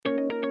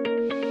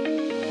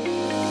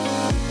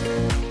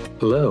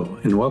Hello,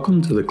 and welcome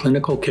to the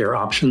Clinical Care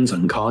Options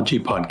Oncology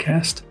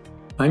Podcast.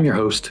 I'm your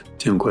host,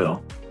 Tim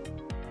Quill.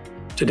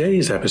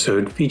 Today's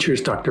episode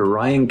features Dr.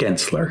 Ryan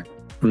Gentzler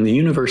from the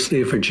University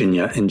of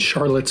Virginia in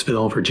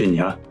Charlottesville,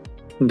 Virginia,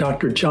 and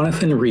Dr.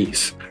 Jonathan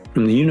Rees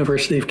from the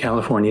University of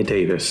California,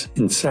 Davis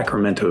in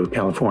Sacramento,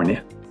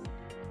 California.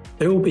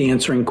 They will be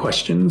answering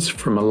questions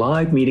from a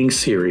live meeting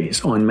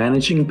series on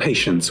managing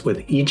patients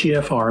with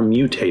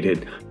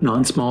EGFR-mutated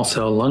non-small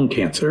cell lung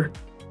cancer,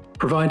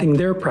 providing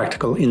their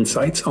practical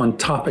insights on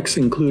topics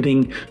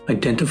including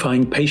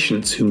identifying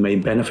patients who may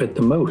benefit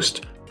the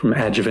most from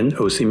adjuvant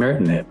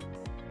osimertinib,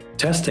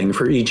 testing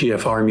for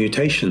EGFR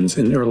mutations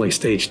in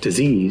early-stage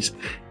disease,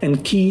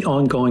 and key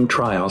ongoing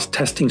trials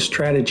testing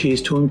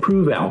strategies to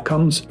improve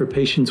outcomes for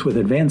patients with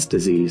advanced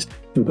disease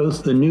in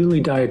both the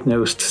newly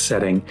diagnosed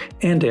setting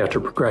and after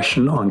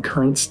progression on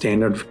current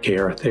standard of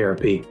care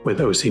therapy with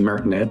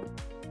osimertinib.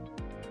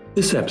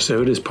 This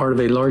episode is part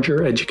of a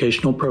larger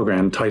educational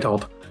program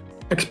titled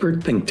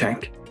Expert Think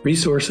Tank: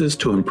 Resources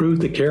to Improve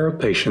the Care of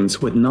Patients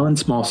with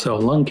Non-Small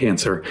Cell Lung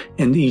Cancer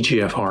and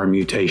EGFR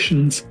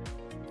Mutations.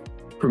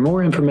 For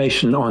more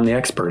information on the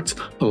experts,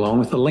 along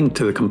with a link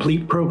to the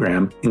complete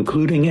program,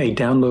 including a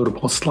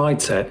downloadable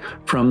slide set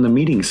from the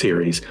meeting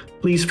series,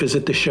 please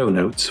visit the show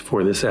notes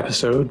for this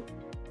episode.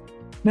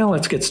 Now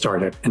let's get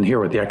started and hear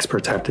what the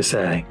experts have to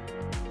say.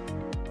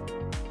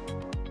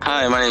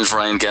 Hi, my name is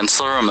Ryan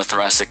Gentzler. I'm a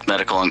thoracic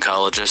medical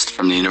oncologist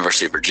from the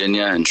University of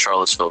Virginia in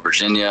Charlottesville,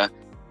 Virginia.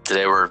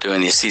 Today we're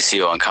doing the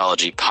CCO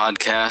Oncology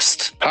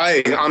podcast.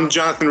 Hi, I'm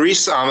Jonathan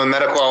Rees. I'm a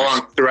medical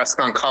thoracic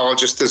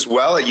oncologist as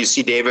well at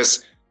UC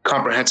Davis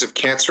Comprehensive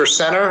Cancer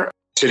Center.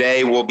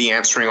 Today we'll be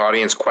answering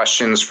audience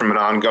questions from an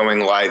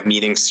ongoing live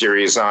meeting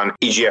series on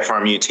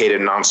EGFR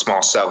mutated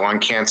non-small cell lung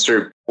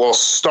cancer. We'll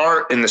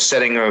start in the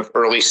setting of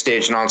early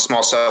stage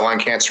non-small cell lung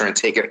cancer and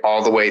take it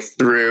all the way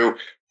through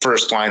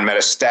first-line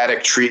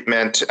metastatic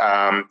treatment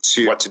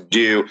to what to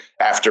do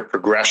after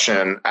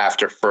progression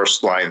after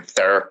first-line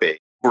therapy.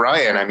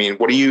 Ryan,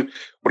 what do you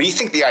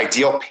think the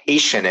ideal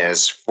patient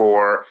is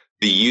for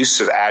the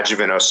use of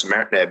adjuvant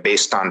osimertinib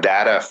based on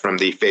data from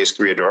the phase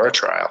 3 ADAURA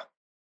trial?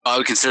 I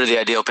would consider the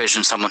ideal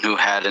patient someone who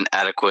had an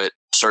adequate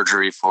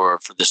surgery for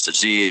this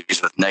disease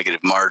with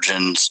negative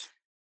margins.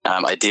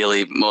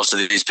 Ideally, most of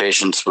these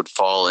patients would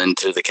fall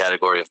into the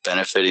category of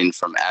benefiting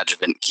from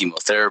adjuvant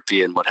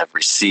chemotherapy and would have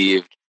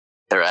received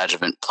their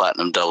adjuvant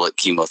platinum doublet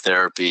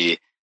chemotherapy.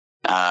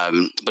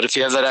 But if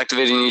you have that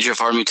activating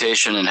EGFR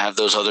mutation and have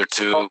those other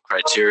two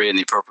criteria in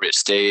the appropriate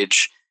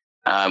stage,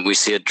 we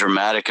see a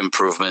dramatic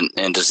improvement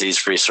in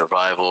disease-free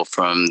survival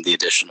from the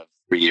addition of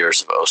 3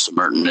 years of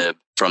osimertinib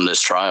from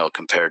this trial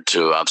compared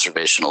to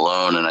observation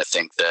alone. And I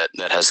think that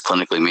has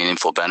clinically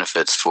meaningful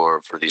benefits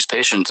for these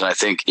patients. And I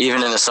think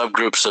even in the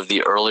subgroups of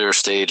the earlier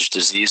stage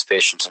disease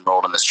patients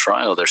enrolled in this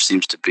trial, there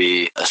seems to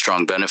be a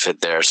strong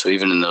benefit there. So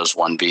even in those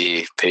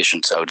 1B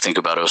patients, I would think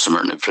about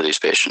osimertinib for these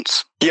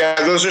patients. Yeah,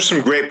 those are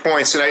some great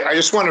points. And I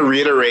just want to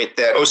reiterate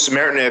that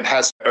osimertinib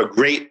has a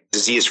great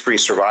disease-free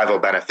survival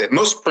benefit,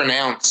 most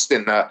pronounced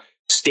in the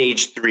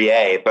stage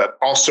 3A, but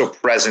also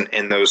present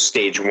in those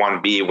stage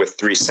 1B with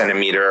 3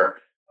 centimeter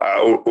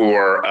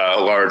or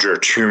larger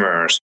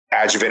tumors.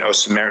 Adjuvant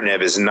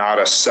osimertinib is not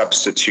a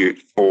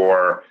substitute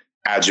for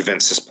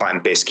adjuvant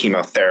cisplatin-based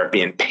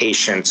chemotherapy in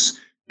patients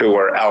who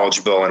are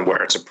eligible and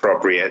where it's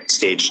appropriate,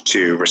 stage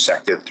 2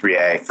 resected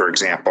 3A, for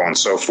example, and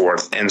so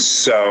forth. And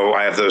so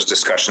I have those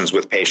discussions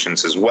with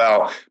patients as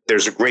well.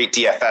 There's a great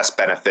DFS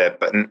benefit,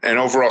 but an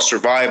overall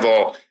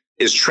survival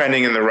is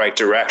trending in the right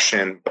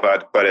direction,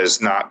 but has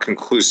not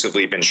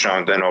conclusively been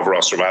shown an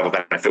overall survival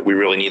benefit. We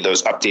really need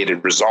those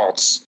updated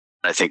results.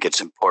 I think it's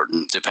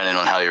important, depending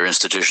on how your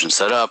institution's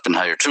set up and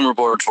how your tumor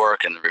boards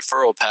work and the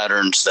referral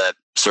patterns, that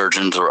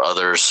surgeons or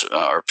others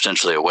are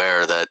potentially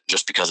aware that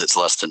just because it's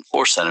less than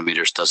 4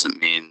 centimeters doesn't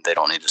mean they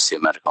don't need to see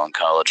a medical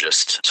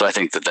oncologist. So I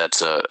think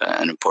that's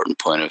an important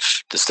point of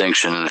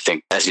distinction. And I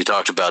think, as you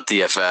talked about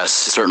DFS,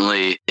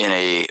 certainly in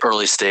a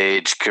early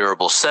stage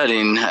curable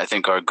setting, I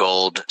think our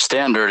gold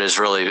standard is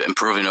really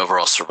improving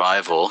overall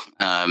survival.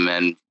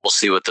 And we'll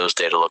see what those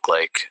data look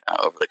like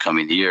over the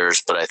coming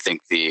years. But I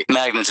think the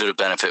magnitude of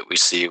benefit we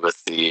see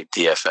with the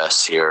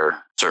DFS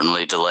here,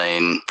 certainly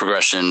delaying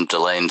progression,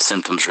 delaying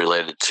symptoms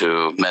related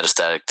to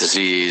metastatic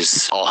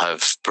disease, all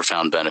have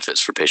profound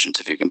benefits for patients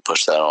if you can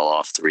push that all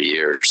off 3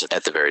 years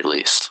at the very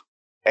least.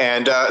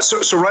 And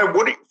so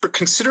Ryan, for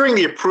considering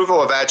the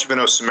approval of adjuvant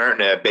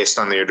osimertinib based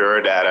on the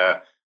ADAURA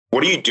data,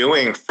 what are you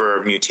doing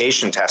for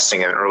mutation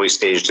testing in early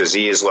stage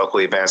disease,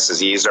 locally advanced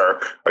disease? Are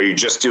you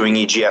just doing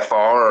EGFR,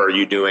 or are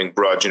you doing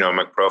broad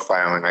genomic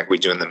profiling like we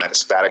do in the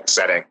metastatic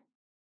setting?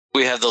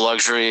 We have the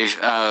luxury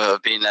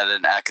of being at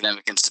an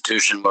academic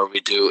institution where we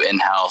do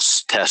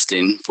in-house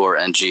testing for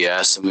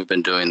NGS, and we've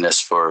been doing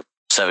this for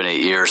 7-8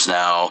 years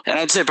now. And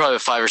I'd say probably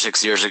 5 or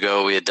 6 years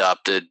ago, we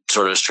adopted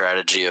sort of a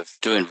strategy of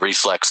doing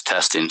reflex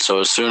testing. So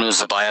as soon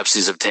as a biopsy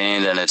is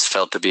obtained and it's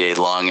felt to be a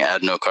lung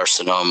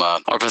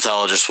adenocarcinoma, our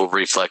pathologist will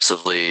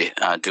reflexively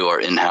do our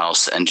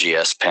in-house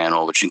NGS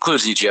panel, which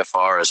includes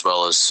EGFR as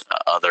well as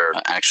other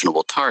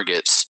actionable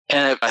targets.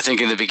 And I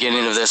think in the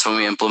beginning of this, when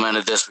we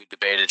implemented this, we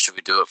debated, should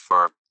we do it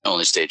for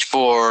only stage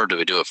 4? Do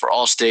we do it for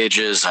all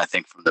stages? I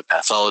think from the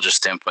pathologist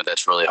standpoint,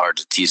 that's really hard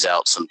to tease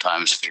out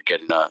sometimes if you're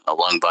getting a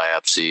lung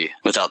biopsy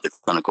without the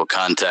clinical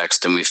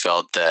context. And we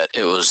felt that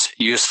it was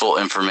useful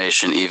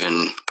information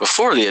even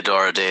before the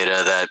ADAURA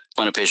data that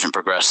when a patient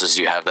progresses,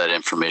 you have that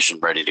information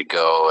ready to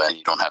go and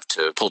you don't have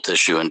to pull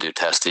tissue and do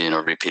testing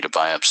or repeat a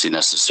biopsy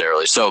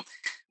necessarily. So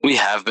we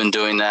have been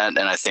doing that.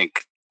 And I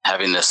think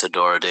having this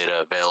ADAURA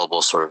data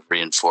available sort of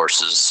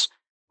reinforces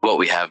what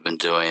we have been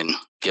doing,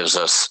 gives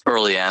us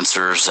early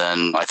answers.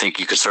 And I think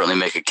you could certainly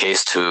make a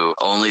case to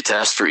only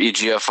test for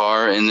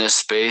EGFR in this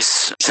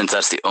space, since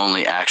that's the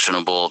only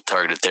actionable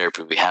targeted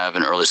therapy we have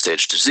in early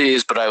stage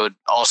disease. But I would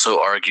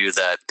also argue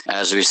that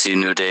as we see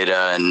new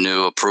data and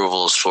new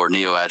approvals for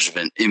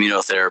neoadjuvant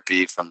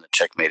immunotherapy from the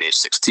CheckMate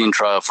 816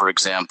 trial, for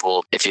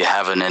example, if you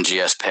have an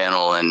NGS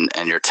panel and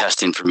you're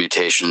testing for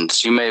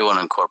mutations, you may want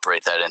to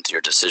incorporate that into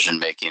your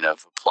decision-making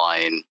of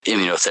applying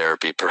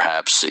immunotherapy,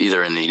 perhaps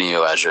either in the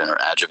neoadjuvant or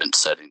adjuvant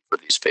setting for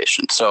these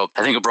patients. So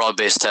I think a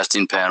broad-based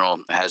testing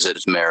panel has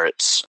its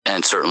merits,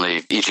 and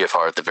certainly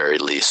EGFR at the very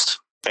least.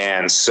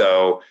 And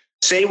so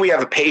say we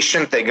have a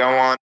patient, they go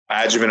on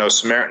adjuvant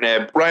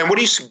osimertinib. Ryan, what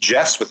do you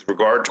suggest with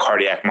regard to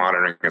cardiac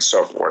monitoring and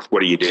so forth?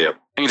 What do you do?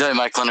 I can tell you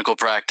my clinical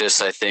practice,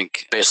 I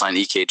think baseline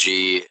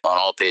EKG on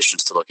all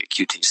patients to look at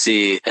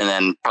QTC, and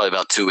then probably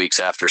about 2 weeks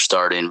after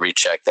starting,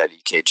 recheck that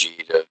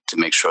EKG to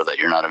make sure that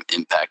you're not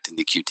impacting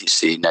the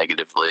QTC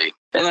negatively.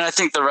 And then I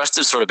think the rest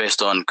is sort of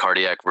based on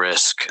cardiac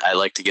risk. I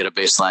like to get a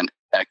baseline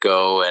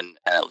echo and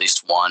at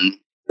least one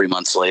 3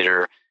 months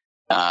later.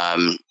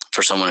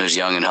 For someone who's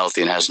young and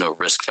healthy and has no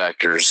risk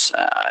factors,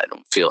 I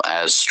don't feel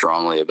as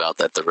strongly about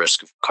that. The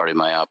risk of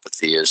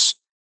cardiomyopathy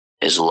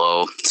is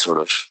low, sort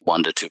of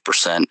 1% to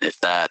 2%, if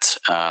that.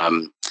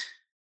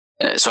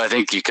 So I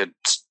think you could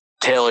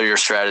tailor your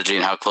strategy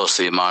and how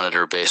closely you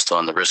monitor based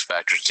on the risk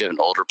factors. If you have an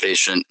older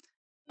patient,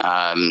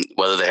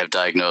 whether they have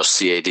diagnosed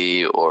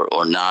CAD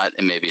or not,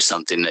 it may be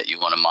something that you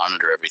want to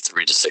monitor every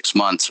 3 to 6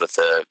 months with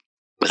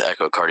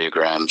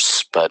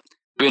echocardiograms. But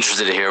I'd be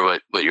interested to hear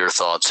what your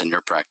thoughts and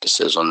your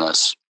practice is on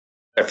this.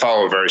 I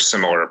follow a very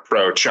similar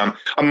approach. I'm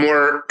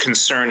more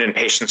concerned in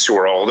patients who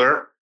are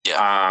older,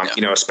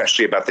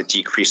 especially about the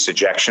decreased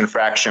ejection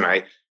fraction.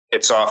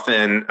 It's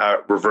often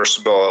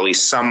reversible, at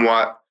least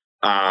somewhat.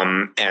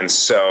 And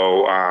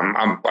so,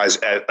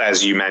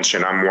 as you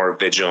mentioned, I'm more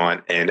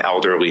vigilant in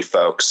elderly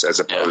folks as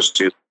opposed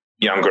to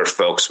younger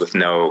folks with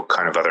no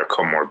kind of other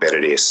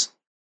comorbidities.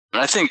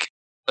 And I think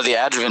the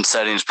adjuvant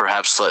setting is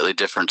perhaps slightly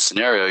different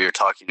scenario. You're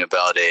talking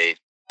about a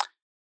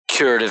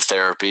curative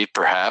therapy,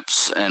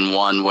 perhaps, and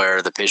one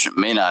where the patient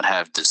may not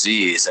have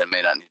disease and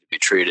may not need to be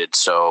treated.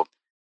 So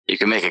you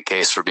can make a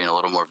case for being a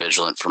little more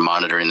vigilant for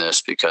monitoring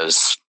this,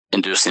 because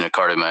inducing a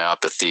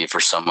cardiomyopathy for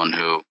someone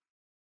who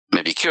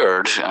may be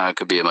cured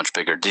could be a much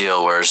bigger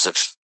deal. Whereas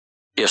if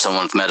you have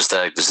someone with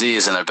metastatic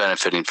disease and they're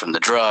benefiting from the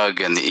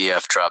drug and the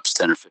EF drops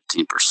 10 or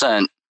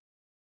 15%,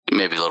 it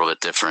may be a little bit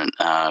different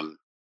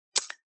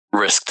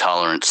risk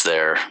tolerance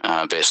there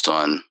based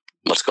on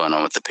what's going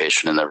on with the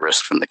patient and their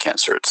risk from the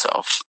cancer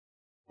itself.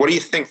 What do you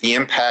think the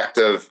impact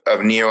of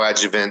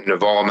neoadjuvant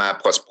nivolumab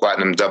plus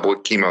platinum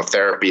doublet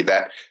chemotherapy,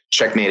 that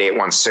CheckMate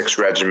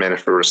 816 regimen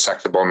for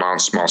resectable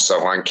non-small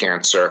cell lung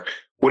cancer,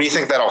 what do you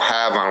think that'll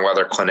have on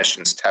whether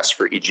clinicians test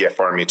for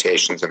EGFR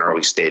mutations in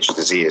early stage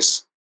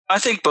disease? I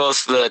think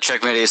both the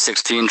CheckMate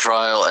 816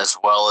 trial as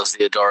well as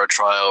the ADAURA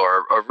trial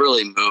are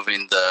really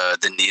moving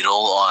the needle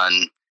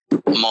on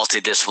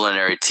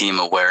multidisciplinary team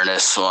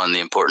awareness on the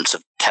importance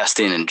of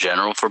testing in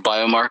general for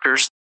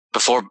biomarkers.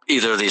 Before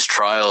either of these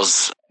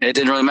trials, it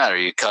didn't really matter.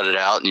 You cut it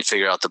out and you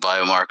figure out the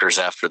biomarkers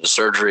after the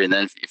surgery, and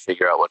then you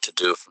figure out what to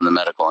do from the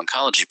medical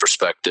oncology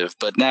perspective.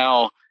 But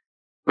now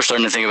we're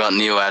starting to think about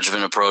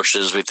neoadjuvant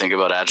approaches. We think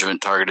about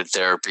adjuvant targeted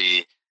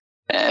therapy,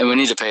 and we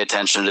need to pay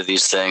attention to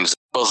these things.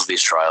 Both of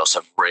these trials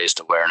have raised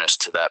awareness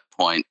to that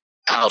point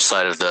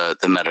outside of the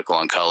medical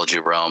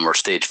oncology realm or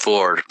stage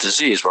 4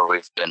 disease, where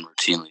we've been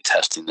routinely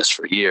testing this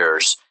for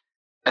years.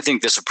 I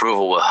think this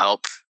approval will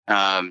help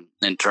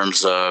in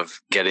terms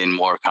of getting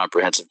more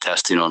comprehensive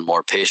testing on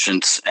more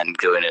patients and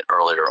doing it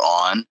earlier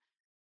on.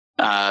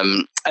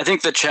 I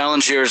think the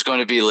challenge here is going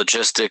to be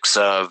logistics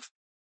of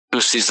who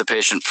sees the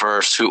patient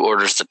first, who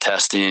orders the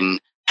testing,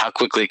 how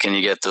quickly can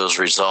you get those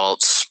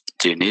results?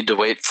 Do you need to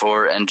wait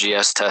for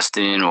NGS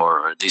testing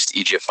or at least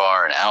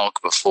EGFR and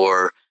ALK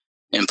before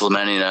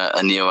implementing a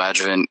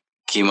neoadjuvant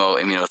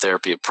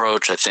chemoimmunotherapy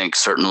approach? I think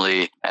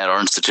certainly at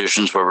our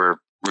institutions where we're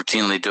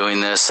routinely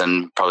doing this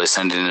and probably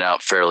sending it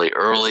out fairly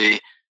early,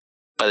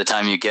 by the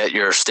time you get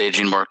your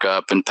staging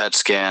workup and PET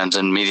scans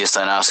and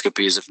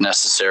mediastinoscopies, if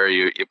necessary,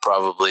 you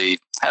probably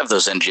have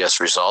those NGS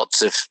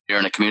results. If you're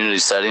in a community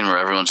setting where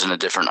everyone's in a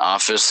different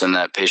office and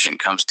that patient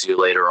comes to you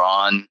later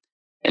on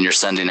and you're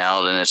sending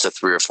out and it's a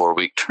 3 or 4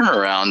 week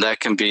turnaround, that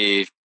can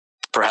be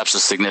perhaps a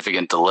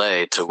significant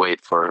delay to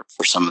wait for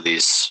some of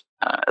these,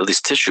 at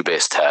least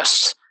tissue-based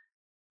tests.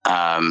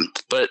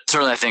 But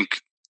certainly I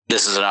think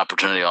this is an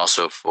opportunity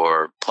also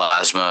for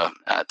plasma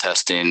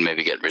testing,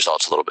 maybe get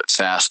results a little bit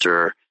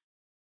faster.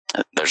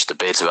 There's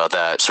debates about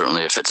that.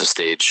 Certainly if it's a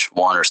stage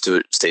 1 or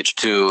stage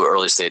 2,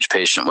 early stage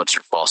patient, what's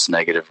your false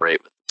negative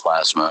rate with the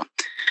plasma?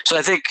 So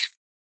I think,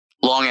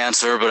 long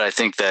answer, but I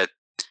think that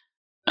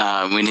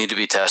we need to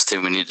be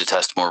testing. We need to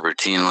test more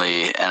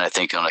routinely. And I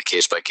think on a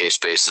case-by-case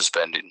basis,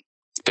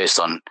 based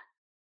on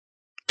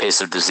pace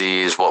of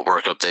disease, what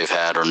workup they've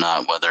had or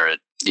not, whether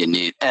you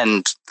need,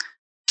 and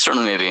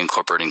certainly maybe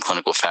incorporating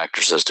clinical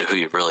factors as to who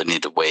you really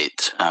need to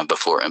wait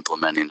before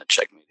implementing a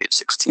CheckMate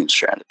 816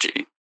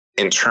 strategy.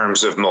 In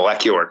terms of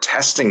molecular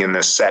testing in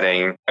this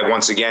setting, I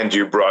once again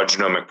do broad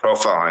genomic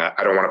profiling.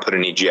 I don't want to put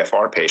an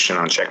EGFR patient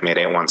on CheckMate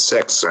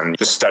 816, and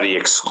the study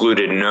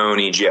excluded known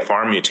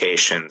EGFR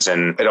mutations.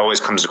 And it always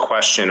comes a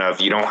question of,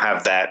 you don't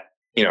have that,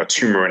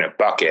 tumor in a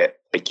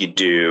bucket like you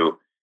do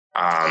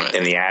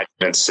in the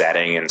adjuvant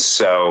setting. And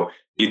so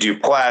you do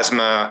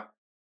plasma,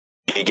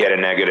 you get a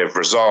negative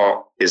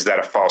result. Is that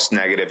a false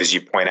negative, as you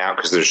point out,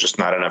 because there's just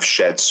not enough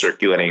shed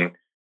circulating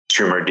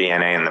tumor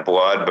DNA in the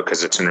blood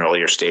because it's an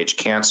earlier stage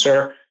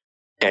cancer?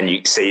 And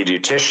you say you do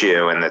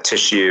tissue and the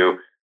tissue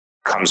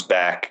comes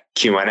back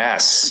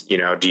QNS,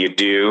 do you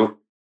do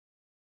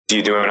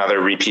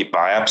another repeat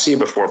biopsy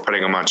before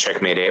putting them on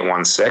CheckMate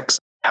 816?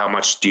 How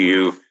much do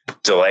you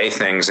delay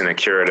things in a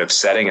curative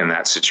setting in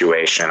that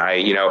situation?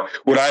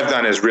 What I've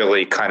done is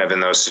really kind of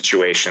in those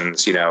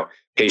situations,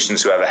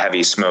 patients who have a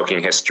heavy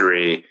smoking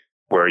history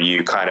where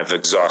you kind of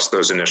exhaust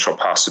those initial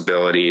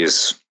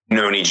possibilities,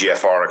 known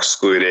EGFR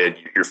excluded,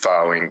 you're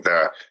following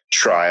the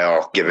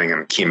trial, giving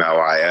them chemo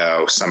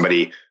IO.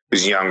 Somebody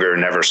who's younger,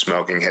 never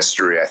smoking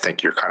history, I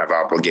think you're kind of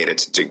obligated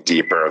to dig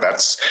deeper.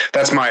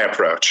 That's my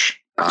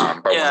approach.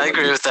 I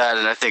agree with that.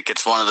 And I think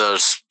it's one of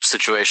those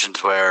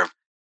situations where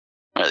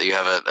you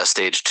have a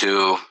stage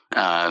 2,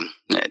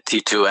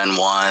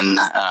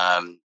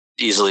 T2N1,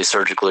 easily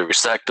surgically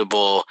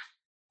resectable.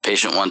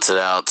 Patient wants it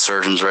out.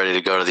 Surgeon's ready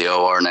to go to the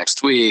OR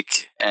next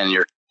week, and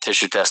your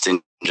tissue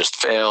testing just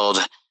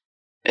failed.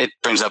 It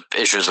brings up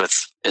issues with,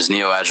 is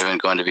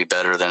neoadjuvant going to be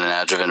better than an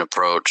adjuvant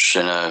approach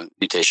in a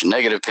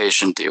mutation-negative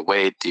patient? Do you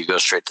wait? Do you go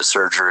straight to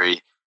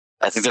surgery?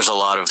 I think there's a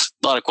lot of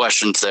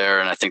questions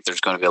there, and I think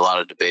there's going to be a lot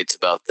of debates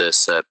about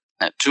this at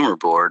tumor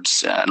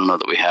boards. I don't know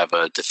that we have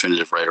a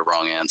definitive right or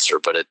wrong answer,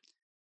 but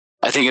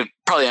I think it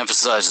probably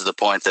emphasizes the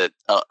point that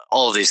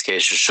all of these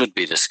cases should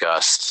be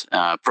discussed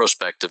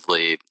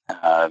prospectively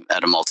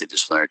at a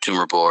multidisciplinary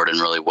tumor board and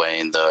really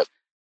weighing the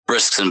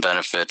risks and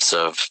benefits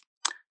of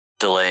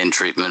delaying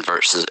treatment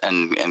versus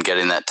and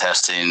getting that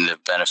testing, the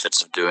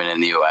benefits of doing a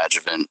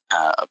neoadjuvant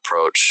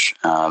approach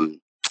on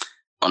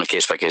a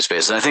case-by-case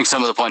basis. And I think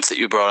some of the points that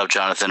you brought up,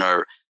 Jonathan,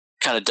 are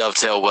kind of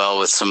dovetail well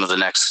with some of the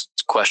next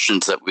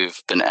questions that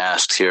we've been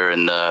asked here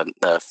in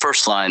the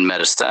first-line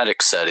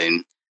metastatic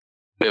setting.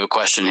 We have a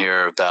question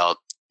here about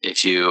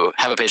if you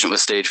have a patient with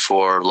stage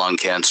 4 lung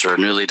cancer,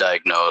 newly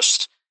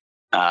diagnosed,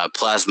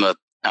 plasma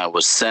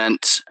was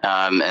sent,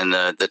 and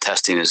the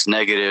testing is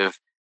negative.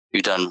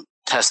 You've done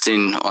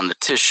testing on the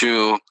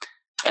tissue,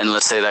 and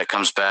let's say that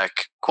comes back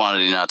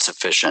quantity not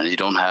sufficient. You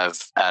don't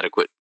have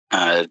adequate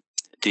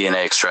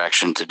DNA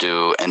extraction to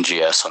do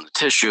NGS on the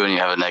tissue, and you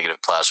have a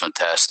negative plasma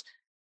test.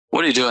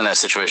 What do you do in that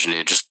situation? Do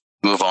you just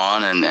move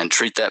on and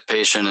treat that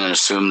patient and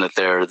assume that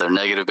they're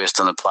negative based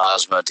on the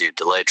plasma? Do you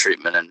delay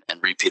treatment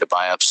and repeat a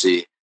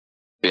biopsy?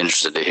 Be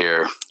interested to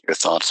hear your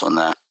thoughts on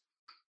that.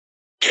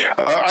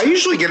 I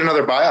usually get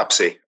another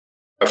biopsy.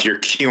 If you're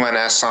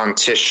QNS on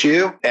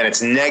tissue and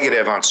it's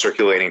negative on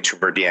circulating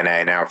tumor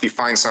DNA. Now, if you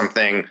find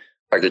something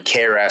like a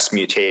KRAS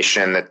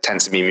mutation that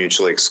tends to be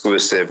mutually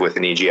exclusive with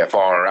an EGFR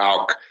or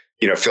ALK,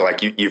 feel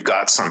like you've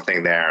got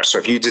something there. So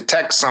if you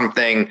detect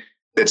something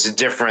that's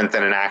different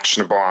than an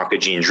actionable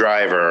oncogene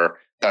driver,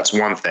 that's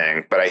one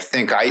thing. But I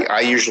think I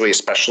usually,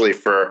 especially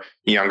for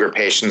younger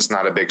patients,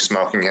 not a big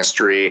smoking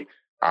history,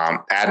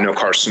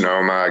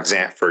 adenocarcinoma,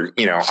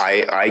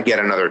 I get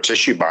another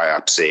tissue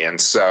biopsy.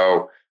 And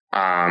so,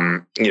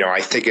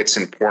 I think it's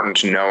important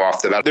to know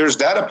off the bat. There's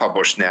data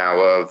published now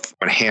of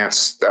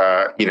enhanced,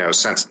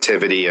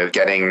 sensitivity of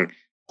getting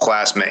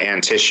plasma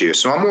and tissue.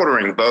 So I'm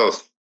ordering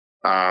both.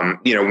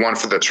 One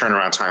for the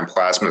turnaround time.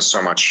 Plasma is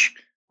so much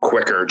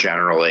quicker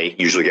generally,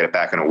 usually get it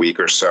back in a week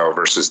or so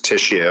versus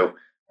tissue.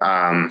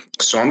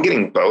 So I'm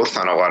getting both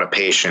on a lot of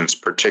patients,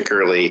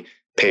 particularly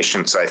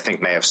patients I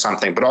think may have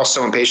something, but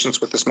also in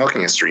patients with the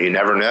smoking history. You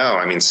never know.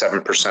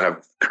 7%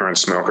 of current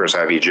smokers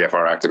have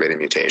EGFR activated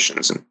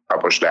mutations in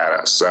published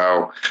data.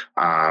 So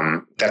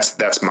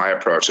that's my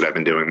approach that I've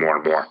been doing more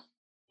and more.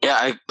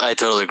 Yeah, I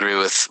totally agree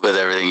with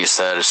everything you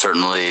said.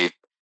 Certainly,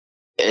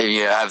 if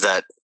you have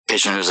that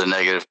patient who's a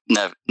negative,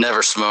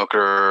 never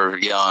smoker,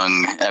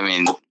 young,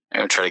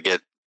 try to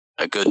get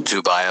a good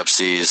 2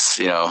 biopsies,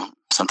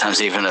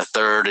 sometimes even a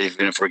third,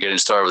 even if we're getting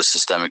started with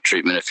systemic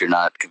treatment, if you're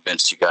not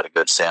convinced you got a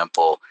good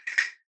sample.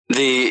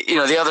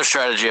 The other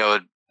strategy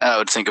I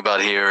would think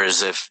about here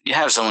is if you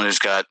have someone who's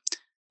got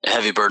a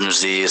heavy burden of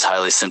disease,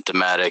 highly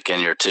symptomatic,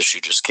 and your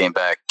tissue just came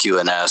back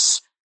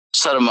QNS,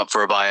 set them up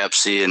for a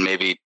biopsy and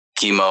maybe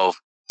chemo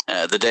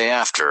the day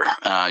after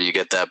you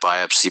get that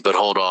biopsy, but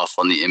hold off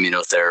on the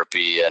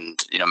immunotherapy and,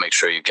 make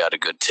sure you've got a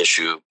good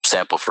tissue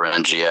sample for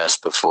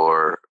NGS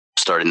before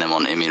starting them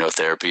on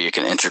immunotherapy. You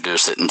can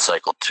introduce it in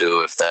cycle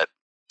 2 if that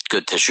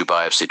good tissue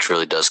biopsy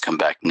truly does come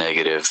back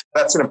negative.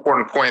 That's an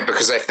important point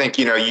because I think,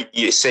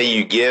 you say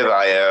you give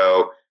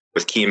IO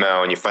with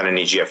chemo and you find an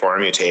EGFR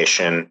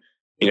mutation,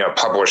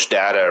 published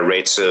data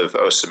rates of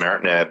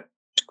osimertinib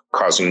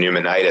causing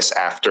pneumonitis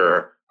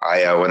after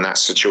IO in that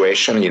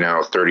situation,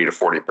 30 to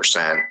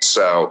 40%.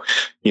 So,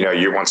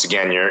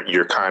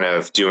 you're kind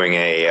of doing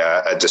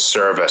a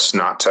disservice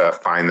not to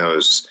find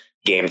those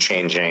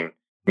game-changing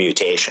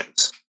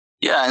mutations.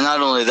 Yeah, and not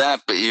only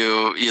that, but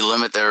you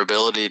limit their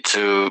ability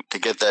to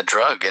get that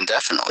drug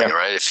indefinitely,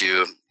 right? If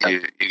you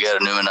get a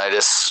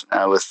pneumonitis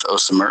with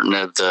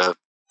osimertinib, the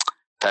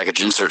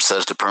package insert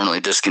says to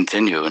permanently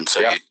discontinue, and so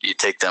you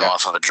take them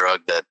off of a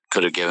drug that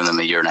could have given them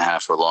a 1.5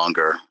 years or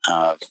longer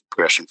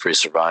progression-free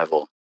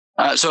survival.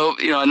 So,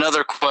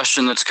 another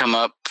question that's come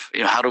up,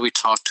 how do we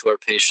talk to our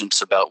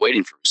patients about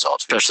waiting for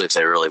results, especially if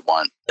they really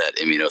want that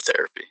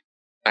immunotherapy?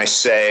 I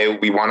say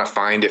we want to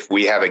find if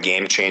we have a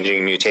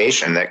game-changing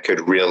mutation that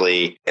could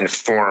really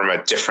inform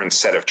a different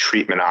set of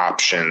treatment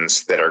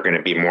options that are going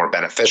to be more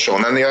beneficial.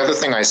 And then the other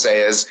thing I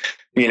say is,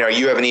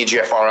 you have an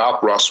EGFR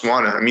ALK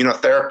ROS1,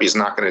 immunotherapy is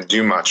not going to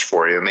do much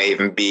for you. It may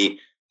even be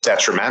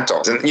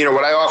detrimental. And,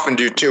 what I often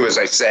do too is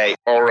I say,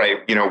 all right,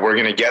 we're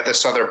going to get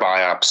this other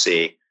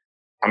biopsy.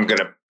 I'm going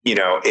to,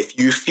 if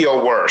you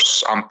feel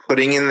worse, I'm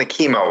putting in the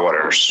chemo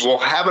orders. We'll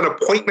have an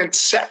appointment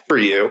set for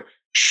you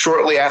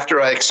shortly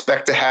after I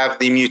expect to have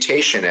the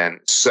mutation in.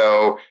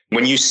 So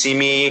when you see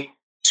me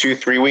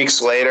 2-3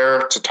 weeks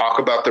later to talk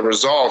about the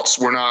results,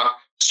 we're not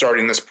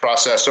starting this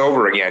process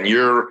over again.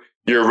 You're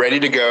ready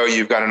to go.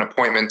 You've got an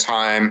appointment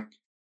time.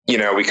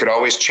 We could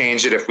always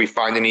change it if we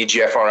find an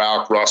EGFR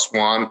ALK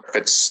ROS1. If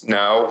it's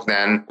no,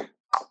 then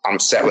I'm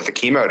set with a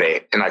chemo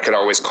date, and I could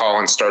always call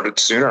and start it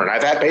sooner. And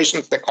I've had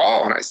patients that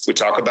call and we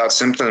talk about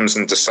symptoms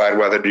and decide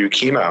whether to do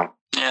chemo.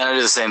 Yeah, I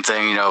do the same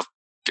thing.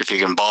 If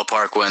you can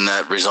ballpark when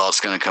that result's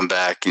going to come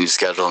back and you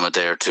schedule them a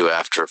day or 2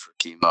 after for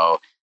chemo,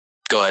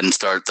 go ahead and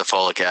start the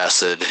folic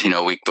acid,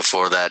 a week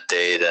before that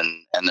date,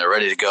 and they're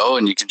ready to go.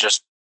 And you can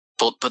just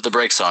put the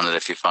brakes on it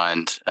if you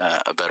find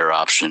a better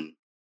option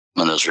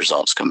when those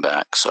results come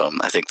back. So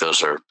I think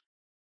those are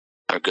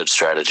good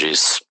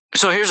strategies.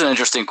 So here's an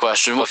interesting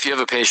question. Well, if you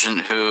have a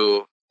patient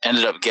who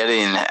ended up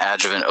getting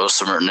adjuvant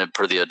osimertinib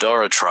per the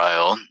ADAURA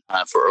trial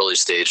for early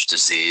stage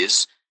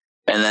disease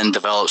and then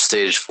developed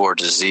stage 4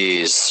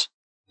 disease,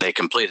 they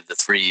completed the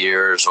 3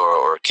 years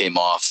or came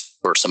off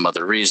for some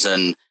other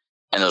reason,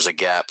 and there was a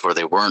gap where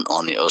they weren't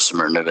on the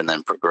osimertinib and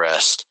then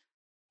progressed,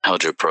 how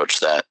would you approach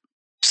that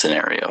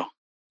scenario?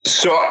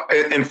 So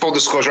in full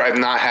disclosure, I've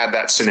not had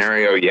that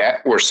scenario yet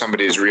where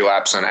somebody's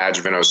relapsed on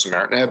adjuvant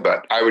osimertinib,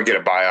 but I would get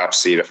a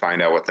biopsy to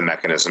find out what the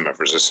mechanism of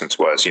resistance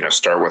was.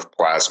 Start with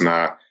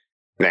plasma,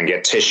 then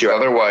get tissue.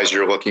 Otherwise,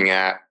 you're looking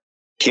at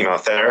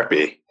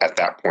chemotherapy at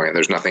that point.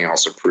 There's nothing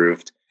else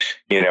approved,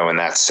 in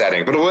that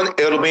setting. But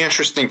it'll be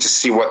interesting to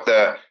see what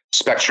the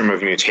spectrum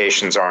of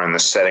mutations are in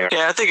this setting.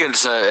 Yeah, I think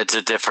it's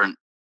a different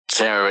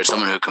scenario with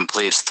someone who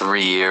completes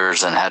 3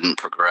 years and hadn't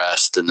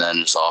progressed and then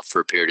is off for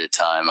a period of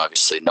time.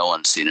 Obviously, no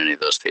one's seen any of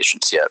those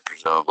patients yet,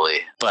 presumably.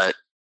 But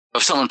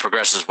if someone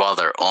progresses while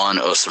they're on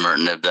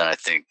osimertinib, then I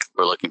think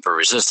we're looking for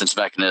resistance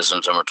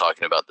mechanisms, and we're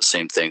talking about the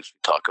same things we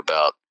talk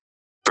about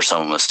for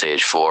someone with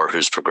stage 4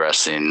 who's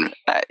progressing.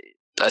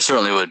 I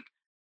certainly would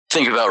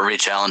think about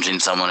re-challenging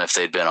someone if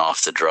they'd been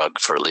off the drug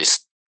for at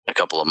least a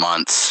couple of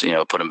months,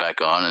 put them back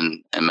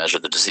on and measure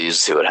the disease,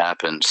 see what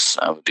happens.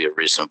 Would be a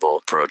reasonable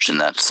approach in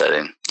that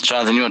setting.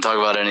 Jonathan, you want to talk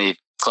about any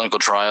clinical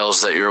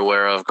trials that you're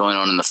aware of going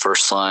on in the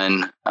first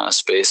line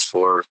space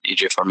for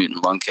EGFR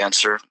mutant lung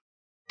cancer?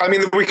 I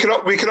mean, we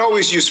could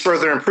always use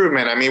further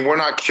improvement. I mean, we're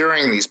not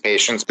curing these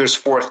patients. There's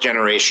 4th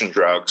generation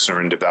drugs are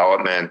in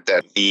development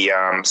that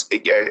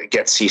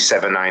get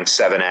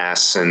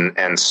C797S,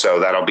 and so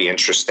that'll be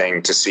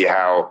interesting to see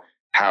how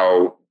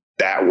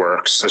that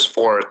works. There's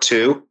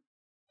 402,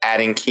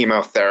 adding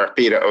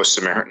chemotherapy to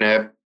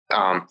osimertinib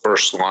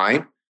first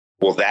line.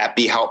 Will that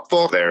be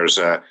helpful? There's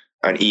an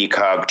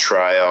ECOG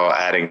trial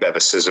adding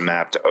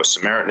bevacizumab to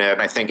osimertinib.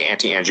 I think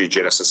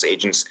anti-angiogenesis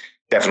agents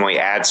definitely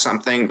add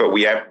something, but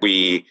we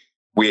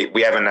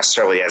haven't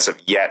necessarily as of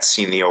yet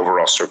seen the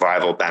overall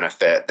survival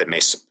benefit that may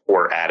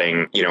support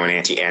adding, an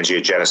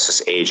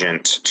anti-angiogenesis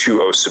agent to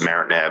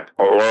osimertinib.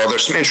 Or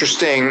there's some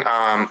interesting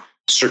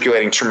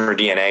circulating tumor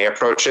DNA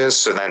approaches.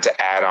 So then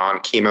to add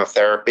on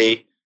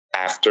chemotherapy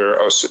after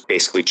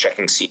basically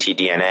checking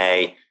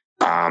ctDNA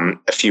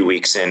a few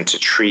weeks into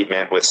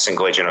treatment with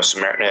single-agent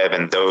osimertinib,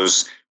 and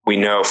those we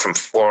know from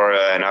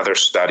FLORA and other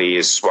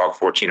studies,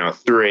 SWOG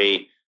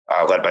 1403,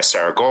 led by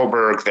Sarah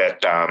Goldberg,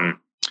 that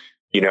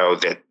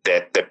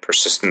that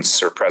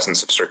persistence or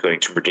presence of circulating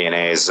tumor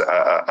DNA is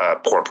a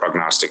poor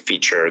prognostic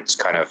feature. It's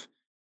kind of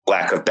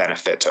lack of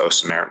benefit to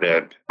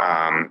osimertinib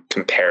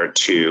compared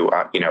to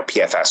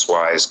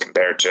PFS-wise,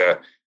 compared to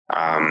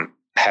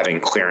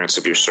having clearance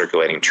of your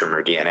circulating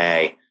tumor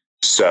DNA.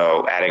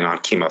 So adding on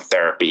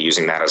chemotherapy,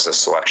 using that as a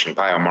selection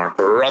biomarker,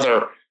 or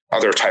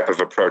other type of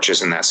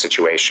approaches in that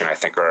situation, I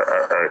think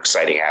are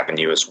exciting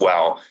avenue as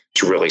well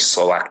to really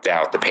select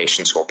out the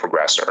patients who will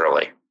progress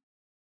early.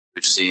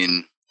 We've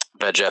seen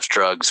VEGF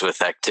drugs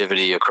with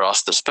activity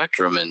across the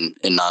spectrum in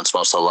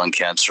non-small cell lung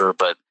cancer,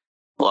 but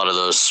a lot of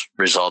those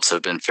results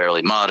have been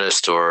fairly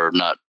modest or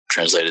not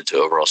translated to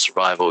overall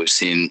survival. We've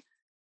seen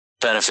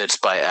benefits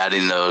by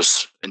adding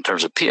those in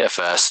terms of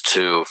PFS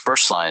to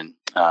first-line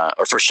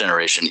or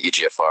first-generation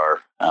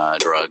EGFR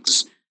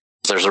drugs.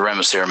 There's a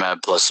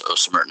ramucirumab plus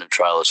osimertinib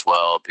trial as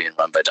well being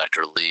run by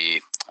Dr.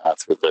 Lee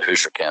through the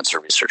Hoosier Cancer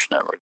Research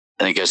Network.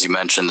 I think, as you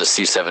mentioned, the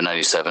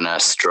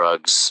C797S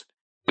drugs,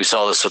 we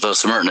saw this with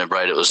osimertinib,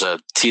 right? It was a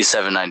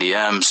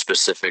T790M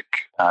specific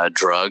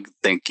drug,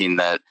 thinking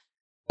that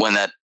when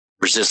that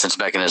resistance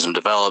mechanism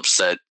develops,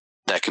 that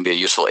can be a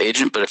useful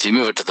agent. But if you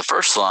move it to the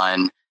first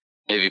line,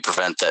 maybe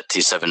prevent that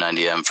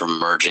T790M from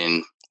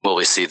emerging. Will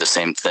we see the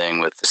same thing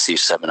with the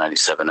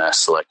C797S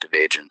selective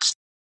agents?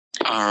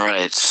 All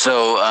right.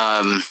 So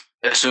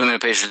assuming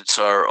patients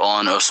are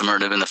on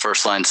osimertinib in the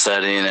first line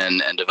setting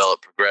and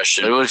develop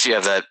progression, what if you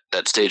have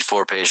that stage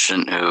 4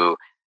 patient who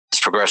is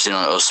progressing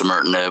on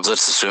osimertinib?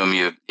 Let's assume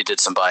you did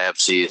some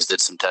biopsies,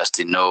 did some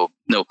testing, no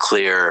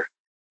clear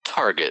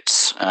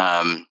targets.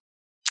 How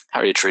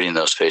are you treating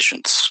those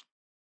patients?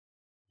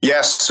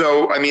 Yes.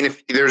 So, I mean,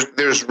 if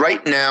there's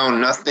right now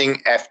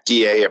nothing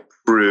FDA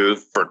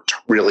approved for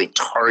really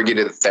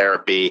targeted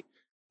therapy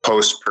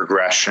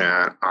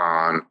post-progression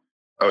on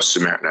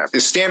osimertinib.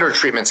 The standard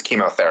treatment's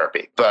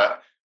chemotherapy,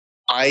 but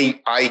I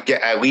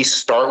at least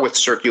start with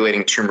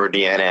circulating tumor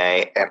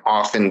DNA and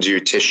often do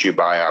tissue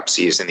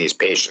biopsies in these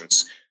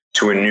patients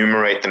to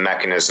enumerate the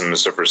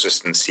mechanisms of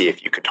resistance, see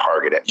if you could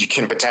target it. You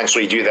can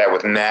potentially do that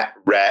with MET,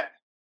 RET,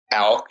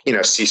 ALK,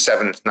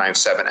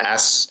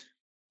 C797S,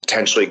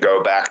 potentially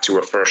go back to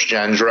a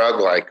first-gen drug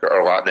like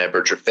erlotinib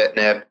or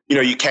gefitinib.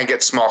 You can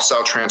get small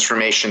cell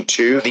transformation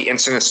too. The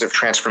incidence of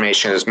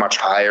transformation is much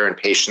higher in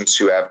patients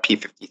who have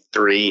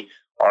P53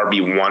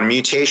 RB1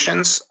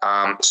 mutations.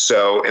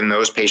 So in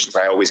those patients,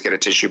 I always get a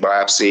tissue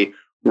biopsy,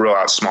 rule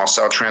out small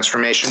cell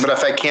transformation. But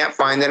if I can't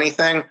find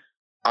anything,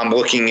 I'm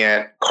looking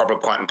at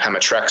carboplatin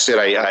pemetrexed.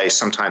 I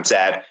sometimes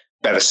add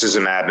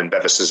bevacizumab in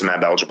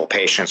bevacizumab eligible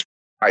patients.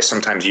 I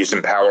sometimes use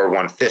Empower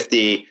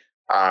 150,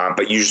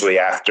 but usually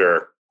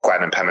after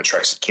platinum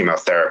pemetrexed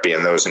chemotherapy,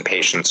 and those in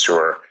patients who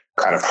are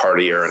kind of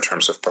hardier in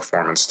terms of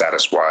performance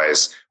status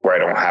wise, where I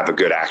don't have a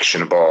good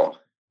actionable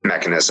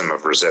mechanism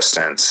of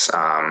resistance.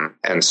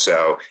 And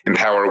so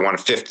Empower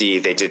 150,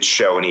 they did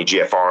show an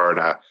EGFR in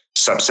a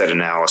subset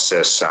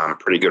analysis,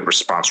 pretty good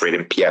response rate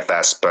in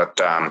PFS, but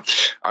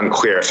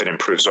unclear if it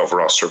improves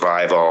overall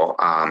survival.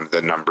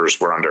 The numbers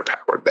were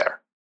underpowered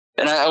there.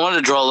 And I wanted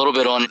to draw a little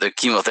bit on the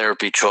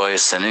chemotherapy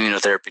choice and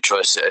immunotherapy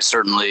choice.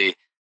 Certainly,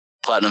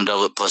 platinum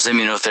doublet plus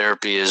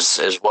immunotherapy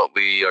is what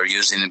we are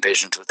using in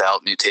patients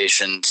without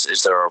mutations.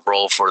 Is there a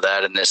role for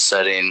that in this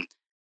setting?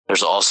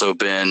 There's also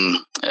been,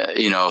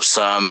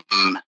 some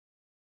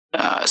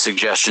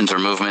suggestions or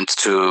movements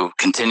to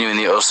continuing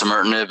the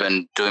osimertinib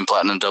and doing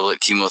platinum doublet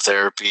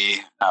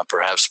chemotherapy,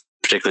 perhaps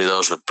particularly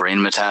those with brain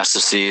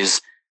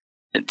metastases.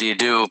 Do you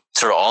do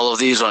sort of all of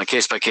these on a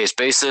case-by-case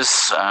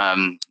basis?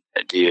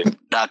 Do you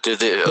not do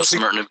the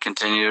osimertinib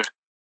continued?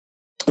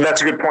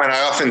 That's a good point.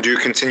 I often do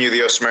continue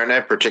the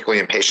osimertinib, particularly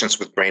in patients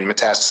with brain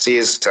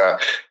metastases, to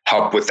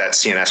help with that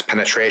CNS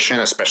penetration,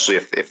 especially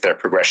if their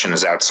progression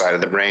is outside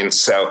of the brain.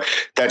 So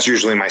that's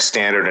usually my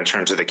standard in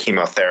terms of the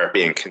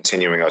chemotherapy and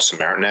continuing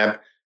osimertinib.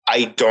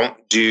 I don't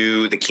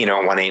do the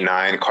Keynote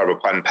 189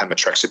 carboplatin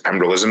pemetrexed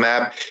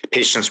pembrolizumab.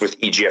 Patients with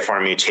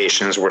EGFR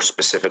mutations were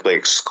specifically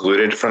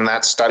excluded from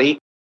that study,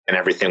 and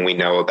everything we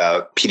know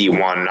about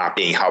PD-1 not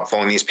being helpful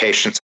in these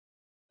patients.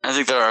 I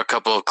think there are a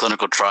couple of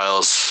clinical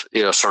trials,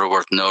 sort of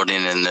worth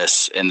noting in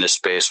this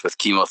space with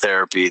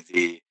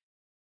chemotherapy.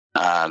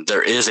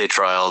 There is a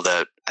trial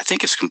that I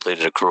think is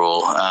completed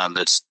accrual.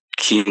 That's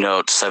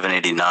Keynote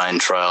 789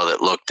 trial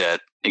that looked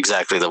at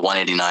exactly the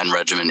 189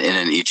 regimen in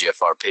an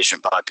EGFR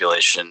patient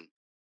population.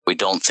 We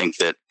don't think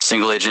that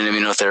single agent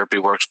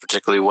immunotherapy works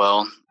particularly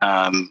well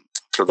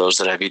for those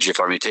that have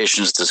EGFR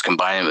mutations. Does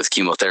combining with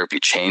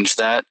chemotherapy change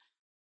that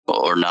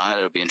or not?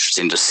 It'll be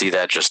interesting to see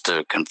that, just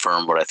to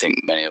confirm what I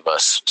think many of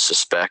us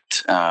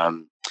suspect.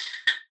 And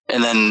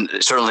then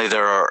certainly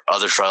there are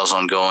other trials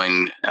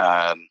ongoing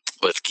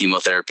with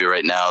chemotherapy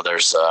right now.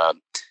 There's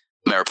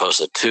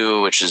Mariposa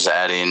 2, which is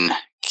adding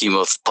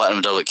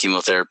platinum doublet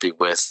chemotherapy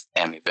with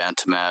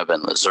amivantamab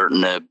and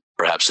lazertinib,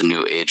 perhaps a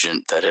new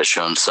agent that has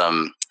shown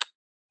some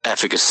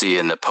efficacy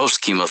in the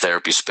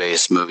post-chemotherapy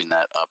space, moving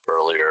that up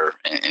earlier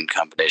in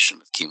combination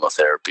with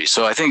chemotherapy.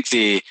 So I think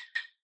we've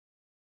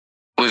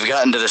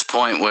gotten to this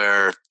point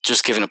where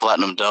just giving a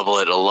platinum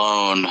doublet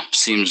alone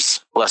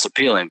seems less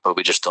appealing, but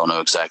we just don't know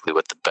exactly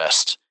what the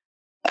best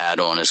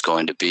add-on is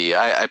going to be.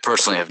 I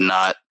personally have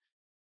not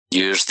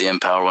used the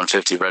Empower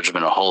 150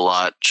 regimen a whole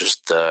lot,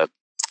 just the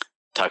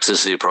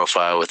toxicity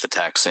profile with the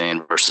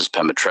taxane versus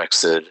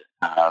pemetrexed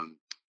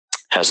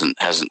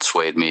hasn't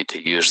swayed me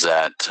to use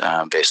that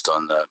based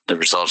on the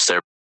results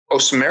there.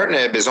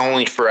 Osimertinib is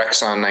only for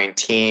exon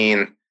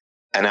 19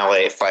 and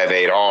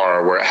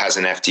L858R, where it has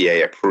an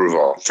FDA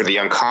approval. For the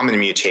uncommon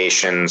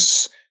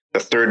mutations, the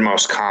third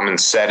most common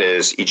set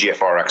is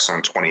EGFR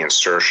exon 20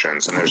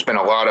 insertions. And there's been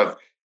a lot of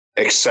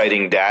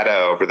exciting data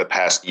over the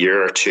past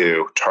year or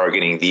two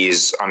targeting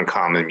these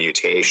uncommon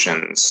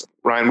mutations.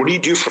 Ryan, what do you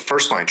do for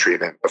first-line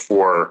treatment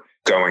before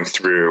going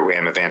through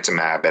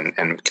amivantamab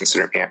and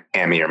considering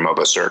AMI or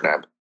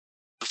mobocertinib?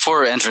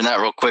 Before entering that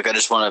real quick, I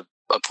just want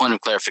a point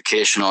of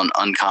clarification on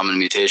uncommon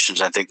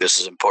mutations. I think this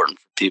is important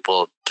for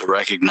people to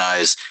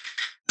recognize.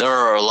 There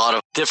are a lot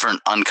of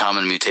different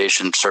uncommon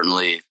mutations,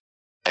 certainly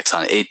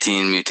exon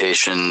 18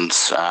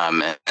 mutations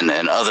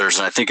and others.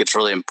 And I think it's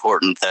really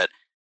important that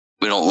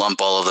we don't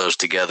lump all of those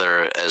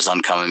together as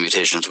uncommon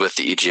mutations with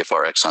the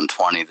EGFR exon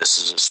 20. This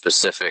is a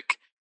specific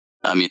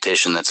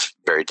mutation that's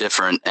very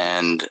different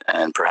and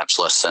perhaps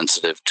less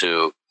sensitive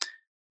to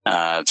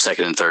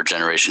second and third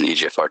generation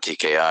EGFR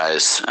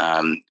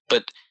TKIs.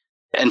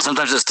 And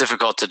sometimes it's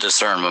difficult to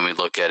discern when we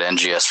look at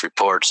NGS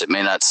reports. It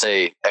may not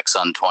say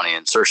exon 20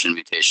 insertion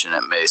mutation.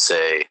 It may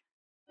say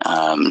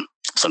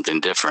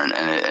something different,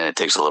 and it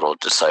takes a little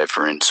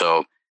deciphering.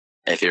 So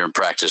if you're in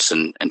practice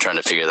and trying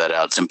to figure that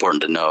out, it's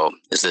important to know,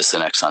 is this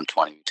an exon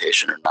 20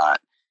 mutation or not?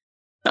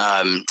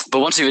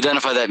 But once you've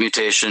identified that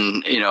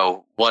mutation,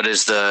 what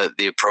is the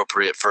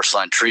appropriate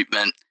first-line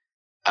treatment?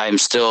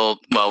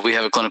 we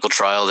have a clinical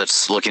trial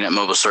that's looking at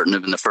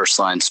mobocertinib in the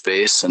first-line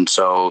space. And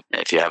so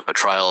if you have a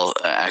trial,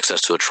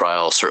 access to a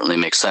trial certainly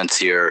makes sense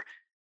here.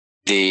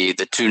 The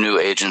two new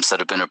agents that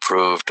have been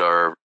approved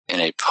are in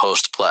a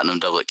post-platinum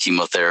doublet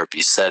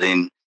chemotherapy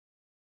setting.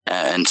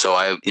 And so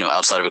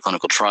outside of a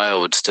clinical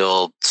trial, would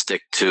still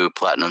stick to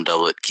platinum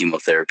doublet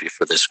chemotherapy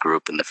for this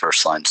group in the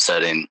first-line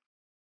setting.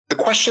 The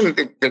question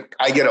that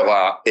I get a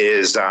lot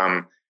is,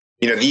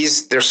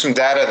 there's some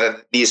data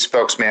that these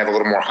folks may have a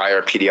little more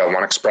higher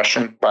PD-L1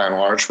 expression by and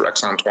large for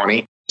exon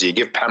 20. Do you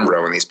give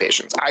Pembro in these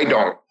patients? I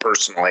don't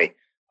personally.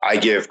 I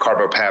give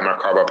Carbopem or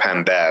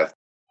Carbopem-Bev.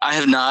 I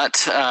have not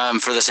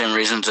for the same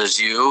reasons as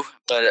you,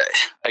 but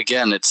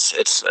again,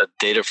 it's a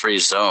data-free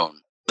zone.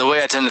 The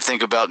way I tend to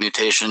think about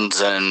mutations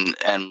and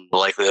the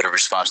likelihood of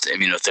response to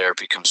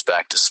immunotherapy comes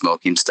back to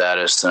smoking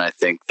status. And I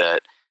think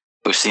that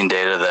we've seen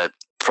data that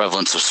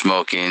prevalence of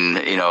smoking,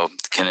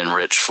 can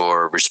enrich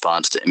for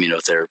response to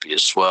immunotherapy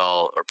as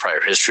well, or prior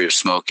history of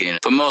smoking.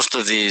 But most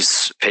of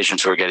these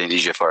patients who are getting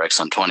EGFR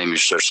exon 20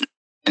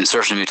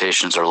 insertion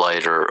mutations are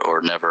light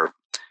or never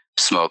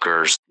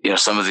smokers.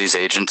 Some of these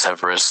agents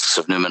have risks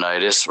of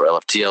pneumonitis or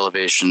LFT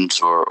elevations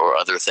or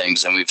other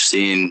things. And we've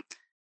seen,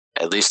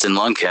 at least in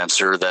lung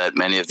cancer, that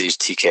many of these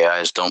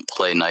TKIs don't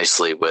play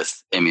nicely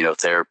with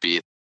immunotherapy.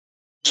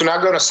 So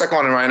now go to second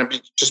one, Ryan.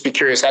 Just be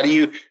curious, how do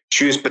you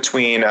choose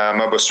between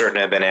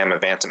mobocertinib and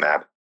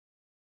amivantamab?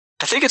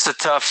 I think it's a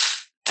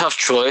tough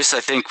choice.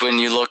 I think when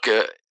you look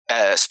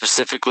at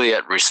specifically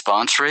at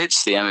response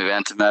rates, the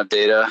amivantamab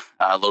data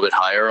a little bit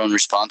higher on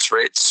response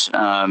rates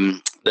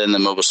than the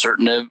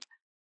mobocertinib.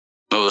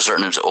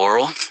 Mobocertinib's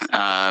oral.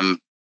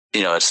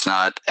 It's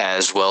not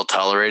as well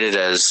tolerated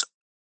as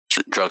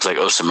drugs like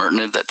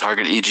osimertinib that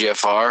target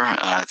EGFR.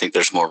 I think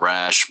there's more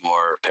rash,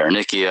 more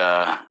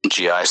paronychia,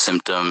 GI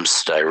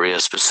symptoms,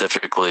 diarrhea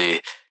specifically,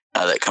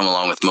 that come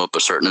along with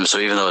mobocertinib. So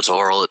even though it's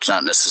oral, it's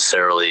not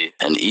necessarily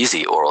an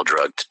easy oral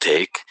drug to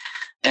take.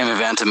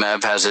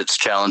 Amivantamab has its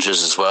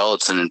challenges as well.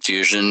 It's an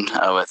infusion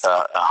with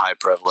a high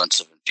prevalence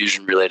of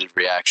infusion-related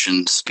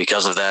reactions.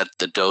 Because of that,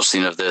 the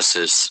dosing of this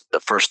the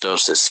first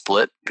dose is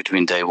split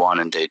between day 1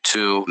 and day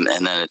 2,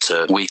 and then it's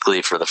a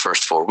weekly for the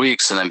first 4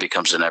 weeks, and then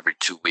becomes an every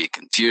 2-week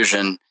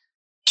infusion.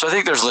 So I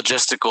think there's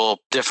logistical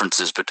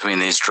differences between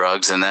these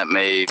drugs, and that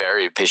may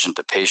vary patient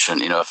to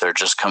patient. If they're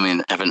just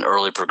have an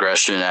early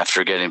progression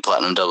after getting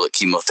platinum doublet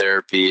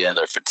chemotherapy and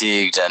they're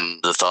fatigued,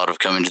 and the thought of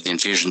coming to the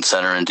infusion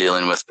center and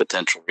dealing with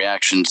potential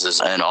reactions is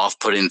an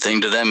off-putting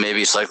thing to them,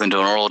 maybe cycling to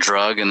an oral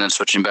drug and then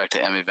switching back to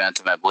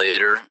amivantamab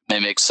later may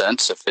make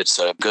sense. If it's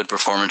a good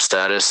performance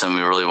status and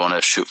we really want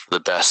to shoot for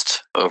the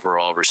best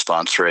overall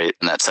response rate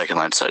in that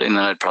second-line setting,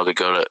 then I'd probably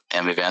go to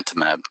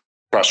amivantamab.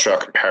 Cross-trial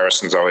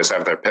comparisons always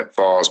have their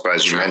pitfalls, but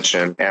as you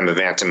mentioned,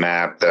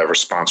 amivantamab, the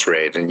response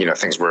rate, and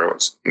things where it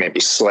was maybe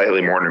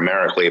slightly more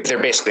numerically, but they're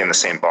basically in the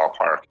same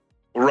ballpark.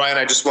 Ryan,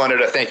 I just wanted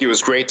to thank you. It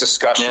was a great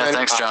discussion. Yeah,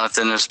 thanks,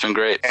 Jonathan. It's been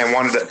great. And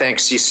wanted to thank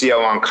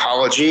CCO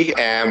Oncology,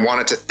 and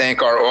wanted to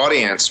thank our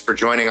audience for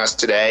joining us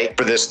today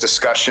for this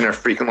discussion of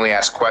frequently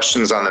asked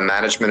questions on the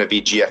management of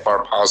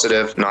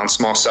EGFR-positive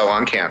non-small cell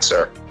lung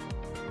cancer.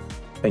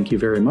 Thank you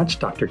very much,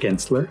 Dr.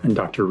 Gensler and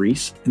Dr.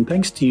 Reese, and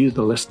thanks to you,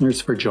 the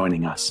listeners, for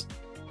joining us.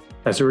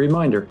 As a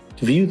reminder,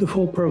 to view the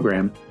full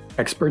program,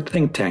 Expert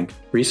Think Tank,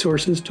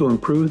 Resources to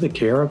Improve the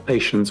Care of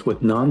Patients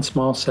with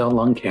Non-Small Cell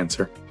Lung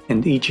Cancer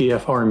and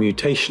EGFR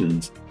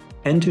Mutations,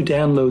 and to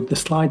download the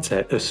slide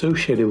set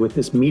associated with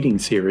this meeting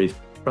series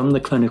from the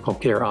Clinical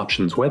Care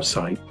Options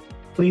website,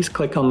 please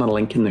click on the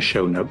link in the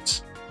show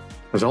notes.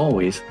 As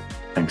always,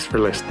 thanks for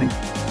listening.